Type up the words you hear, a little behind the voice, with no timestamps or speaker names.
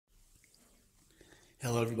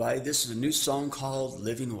Hello, everybody. This is a new song called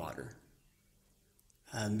Living Water.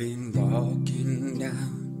 I've been walking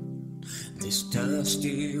down this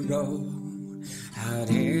dusty road out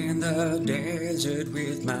in the desert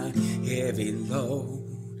with my heavy load,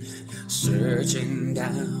 searching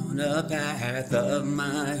down a path of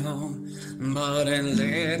my own, but it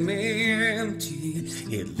led me empty,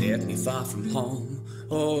 it led me far from home.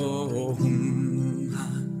 Oh,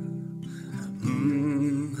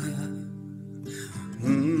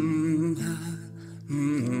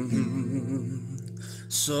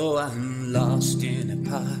 So I'm lost in a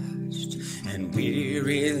parched and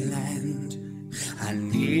weary land. I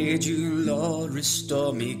need you, Lord,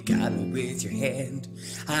 restore me, guide me with your hand.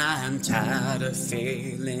 I'm tired of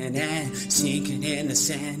failing and sinking in the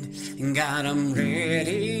sand. And God, I'm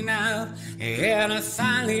ready now, and I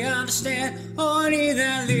finally understand. Oh, I need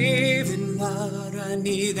that living water, I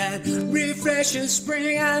need that refreshing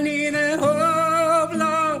spring, I need that hope,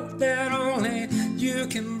 Lord, that only you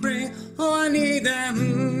can bring. Oh, I need that, I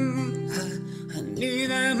need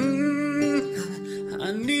that,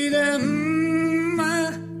 I need that,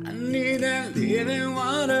 I need that living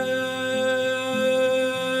water.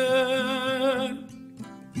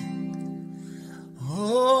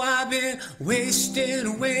 Oh, I've been wasting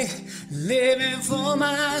away, living for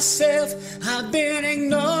myself. I've been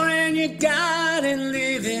ignoring your God and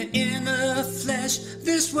living in the flesh.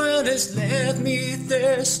 This world has left me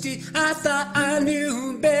thirsty. I thought I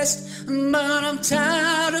knew best, but I'm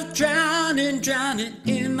tired of drowning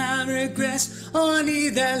in my regrets. Oh, I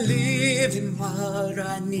need that living water,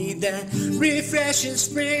 I need that refreshing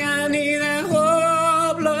spring, I need that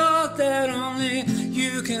hope, Lord, that only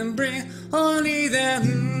you can bring. Oh, I need that, I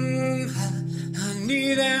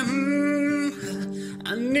need that,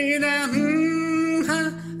 I need that,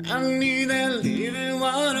 I need that living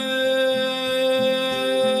water.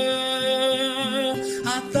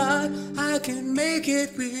 I thought I could make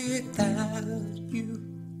it without you.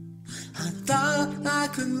 I thought I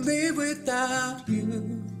could live without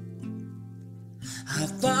you. I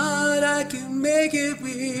thought I could make it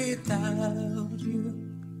without you.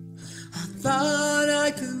 I thought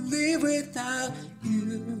I could live without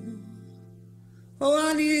you. Oh,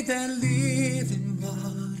 I need that living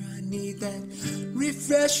water, I need that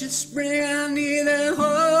refreshing spring, I need that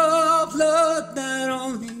hope, Lord, that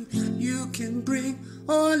only you can bring.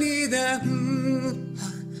 Oh, I need that, I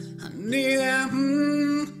need that,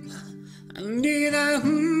 I need that,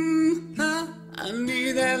 I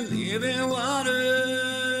need that living water.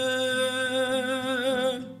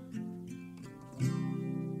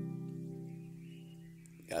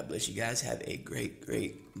 God bless you guys. Have a great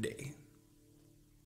day.